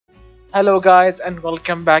Hello guys, and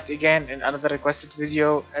welcome back again in another requested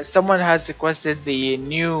video. Someone has requested the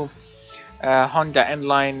new Honda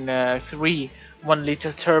Inline 3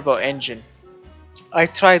 1-liter turbo engine. I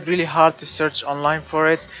tried really hard to search online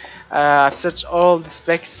for it. I've searched all the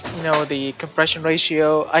specs, the compression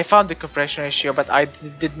ratio. I found the compression ratio, but I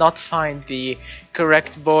did not find the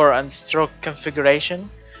correct bore and stroke configuration.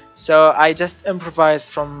 So I just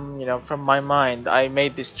improvised from my mind. I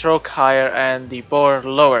made the stroke higher and the bore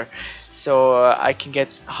lower, so I can get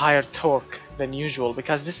higher torque than usual,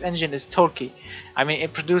 because this engine is torquey. I mean,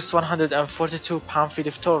 it produced 142 pound-feet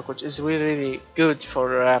of torque, which is really good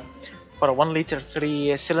for a 1-liter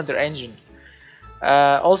 3-cylinder engine.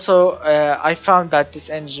 Also, I found that this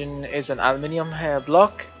engine is an aluminium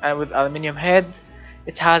block and with aluminium head.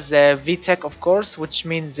 It has a VTEC, of course, which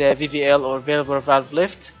means VVL or variable valve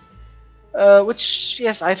lift. Which,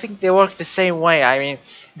 yes, I think they work the same way. I mean,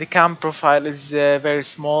 the cam profile is very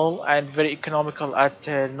small and very economical at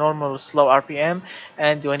normal slow RPM,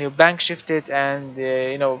 and when you bank shift it and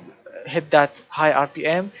hit that high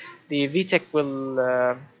RPM, the VTEC will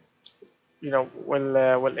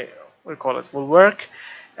work,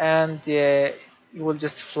 and you will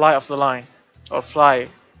just fly off the line, or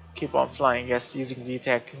keep on flying, yes, using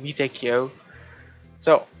VTEC yo.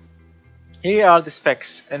 So here are the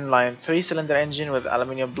specs: inline 3-cylinder engine with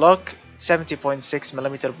aluminium block,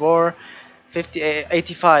 70.6mm bore,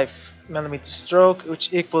 85mm stroke,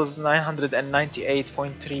 which equals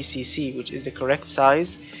 998.3 cc, which is the correct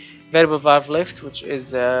size. Variable valve lift, which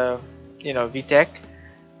is VTEC,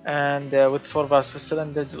 and with 4 valves per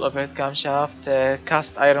cylinder, dual overhead camshaft,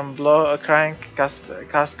 cast iron crank,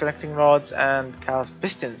 cast connecting rods, and cast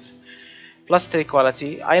pistons. Plus 3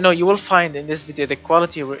 quality. I know you will find in this video the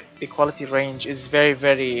quality range is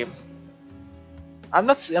very I'm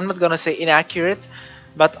not gonna say inaccurate,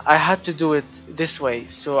 but I had to do it this way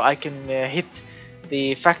so I can hit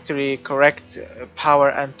the factory correct power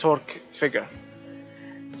and torque figure.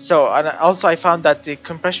 So, and also I found that the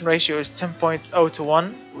compression ratio is 10.0 to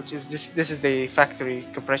 1, which is this is the factory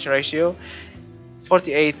compression ratio.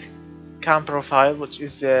 48 cam profile, which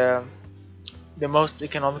is the most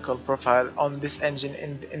economical profile on this engine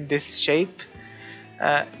in this shape,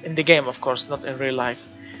 in the game, of course, not in real life.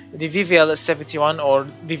 The VVL is 71, or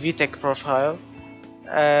the VTEC profile.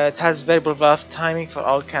 It has variable valve timing for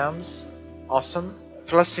all cams. Awesome.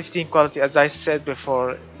 Plus 15 quality. As I said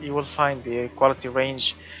before, you will find the quality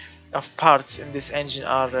range of parts in this engine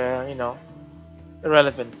are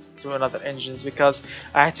irrelevant to another engines, because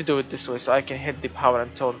I had to do it this way so I can hit the power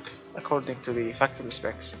and torque according to the factory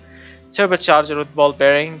specs. Turbocharger with ball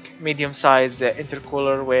bearing, medium size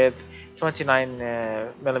intercooler with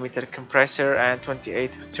 29mm compressor and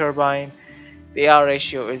 28 turbine. The AR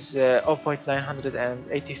ratio is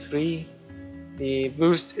 0.983. The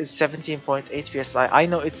boost is 17.8 psi. I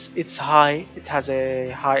know it's high. It has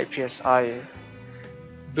a high psi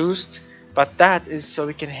boost, but that is so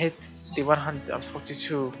we can hit the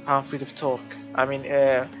 142 pound-feet of torque. I mean,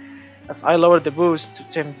 if I lower the boost to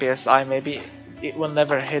 10 psi, maybe it will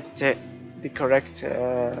never hit the correct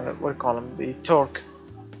the torque.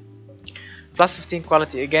 Plus 15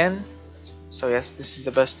 quality again. So yes, this is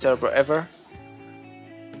the best turbo ever.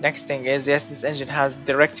 Next thing is, yes, this engine has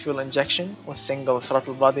direct fuel injection with single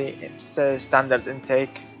throttle body. It's the standard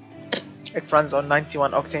intake. It runs on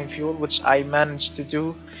 91 octane fuel, which I managed to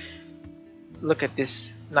do. Look at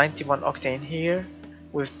this, 91 octane here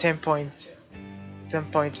with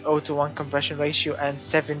 10.0 to 1 compression ratio and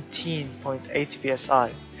 17.8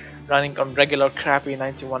 psi, running on regular crappy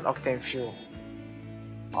 91 octane fuel.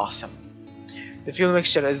 Awesome. The fuel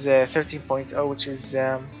mixture is 13.0, which is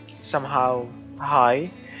somehow high.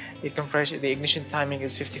 The ignition timing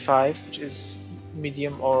is 55, which is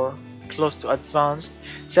medium or close to advanced.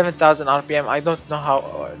 7,000 RPM. I don't know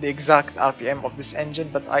how the exact RPM of this engine,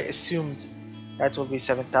 but I assumed that will be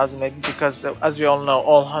 7,000 maybe, because as we all know,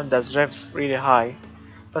 all Hondas rev really high.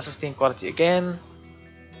 Plus 15 quality again.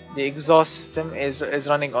 The exhaust system is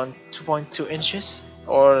running on 2.2 inches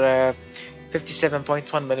or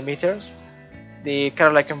 57.1 millimeters. The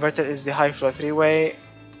Caroline converter is the high flow 3-way.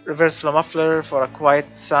 Reverse flow muffler for a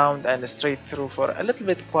quiet sound, and a straight through for a little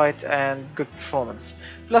bit quiet and good performance.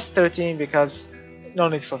 Plus 13 because no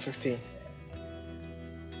need for 15.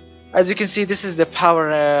 As you can see, this is the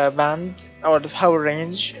power band or the power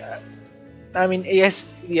range. I mean, yes,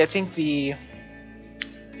 I think the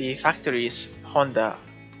factory's Honda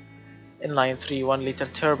Inline 3 1-liter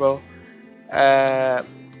turbo, the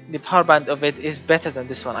power band of it is better than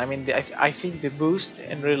this one. I mean, I think the boost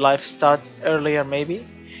in real life starts earlier maybe,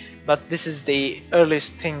 but this is the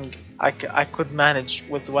earliest thing I could manage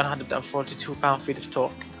with 142 pound-feet of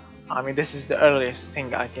torque. I mean, this is the earliest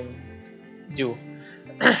thing I can do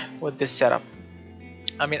with this setup.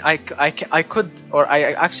 I mean, I could, or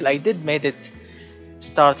I did made it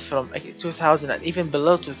start from 2000 and even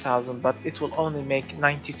below 2000, but it will only make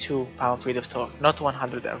 92 pound-feet of torque, not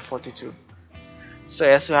 142. So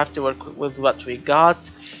yes, we have to work with what we got.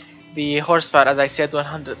 The horsepower, as I said,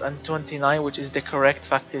 129, which is the correct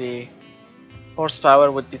factory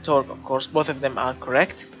horsepower. With the torque, of course, both of them are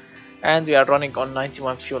correct. And we are running on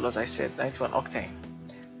 91 fuel, as I said, 91 octane.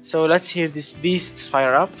 So let's hear this beast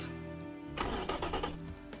fire up.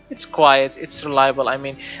 It's quiet, it's reliable. I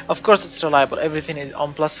mean, of course it's reliable. Everything is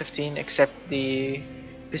on plus 15 except the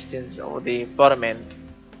pistons or the bottom end.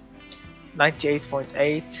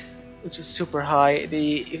 98.8, which is super high.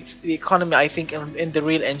 The economy, I think, in the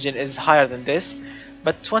real engine is higher than this,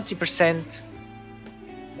 but 20%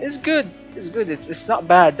 is good. It's good. It's not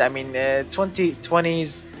bad. I mean,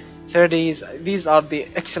 20s, 30s. These are the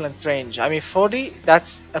excellent range. I mean, 40.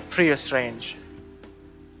 That's a Prius range.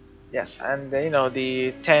 Yes, and you know,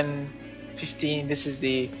 the 10, 15, this is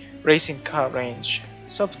the racing car range.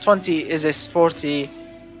 So 20 is a sporty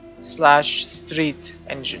slash street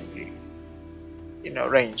engine, you know,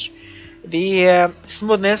 range. The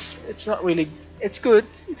smoothness, it's not really, it's good.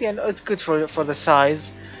 It's good for the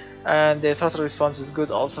size, and the throttle response is good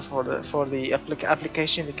also for the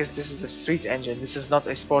application, because this is a street engine. This is not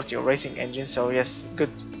a sporty or racing engine. So yes,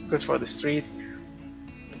 good for the street,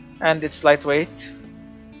 and it's lightweight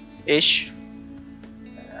ish,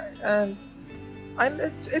 and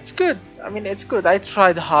it's good. I mean, it's good. I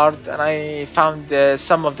tried hard and I found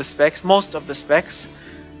some of the specs, most of the specs,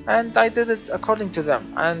 and I did it according to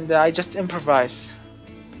them, and I just improvise.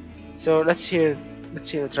 So let's hear it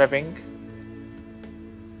revving.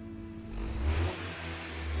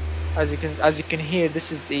 As you can hear,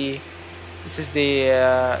 this is the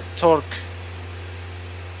torque.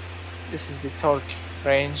 This is the torque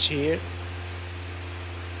range here.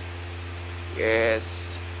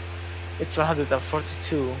 Yes, it's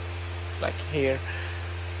 142, like here,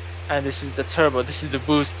 and this is the turbo. This is the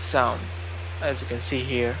boost sound, as you can see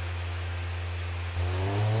here.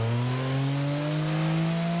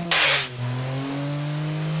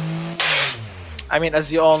 I mean,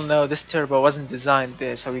 as you all know, this turbo wasn't designed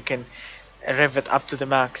so we can rev it up to the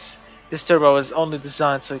max. This turbo was only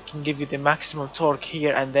designed so it can give you the maximum torque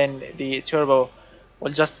here, and then the turbo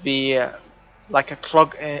will just be like a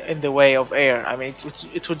clog in the way of air. I mean,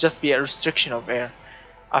 it would just be a restriction of air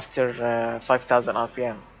after 5000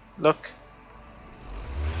 RPM. Look.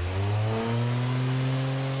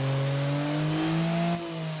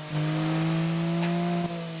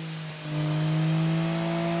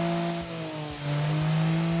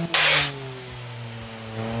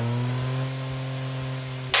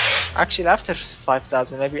 Actually, after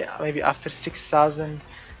 5000, maybe after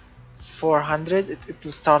 6400, it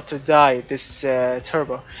will start to die, this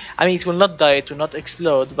turbo. I mean, it will not die, it will not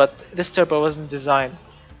explode, but this turbo wasn't designed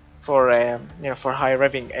for you know, for high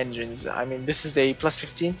revving engines. I mean, this is the plus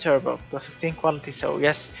 15 turbo, plus 15 quality. So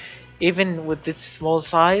yes, even with its small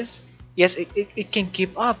size, yes, it can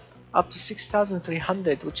keep up to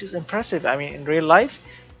 6300, which is impressive. I mean, in real life,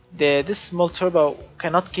 this small turbo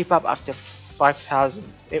cannot keep up after 5000.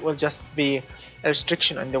 It will just be a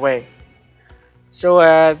restriction in the way. So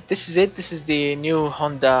this is it. This is the new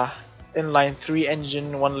Honda Inline 3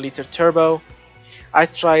 engine, 1-liter turbo. I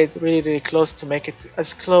tried really close to make it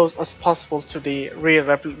as close as possible to the real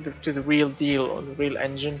deal, or the real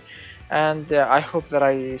engine, and I hope that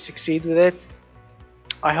I succeed with it.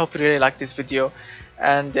 I hope you really like this video,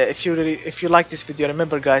 and if you like this video,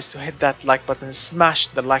 remember guys to hit that like button, smash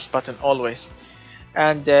the like button always.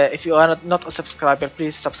 And if you are not a subscriber,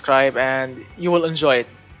 please subscribe, and you will enjoy it.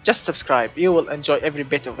 Just subscribe, you will enjoy every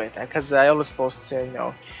bit of it, because I always post you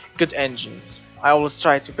know, good engines. I always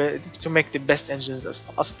try to make the best engines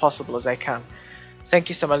as possible as I can. Thank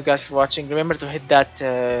you so much guys for watching. Remember to hit that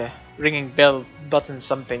ringing bell button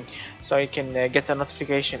something, so you can get a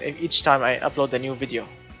notification each time I upload a new video.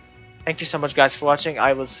 Thank you so much guys for watching.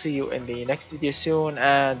 I will see you in the next video soon,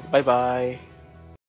 and bye bye.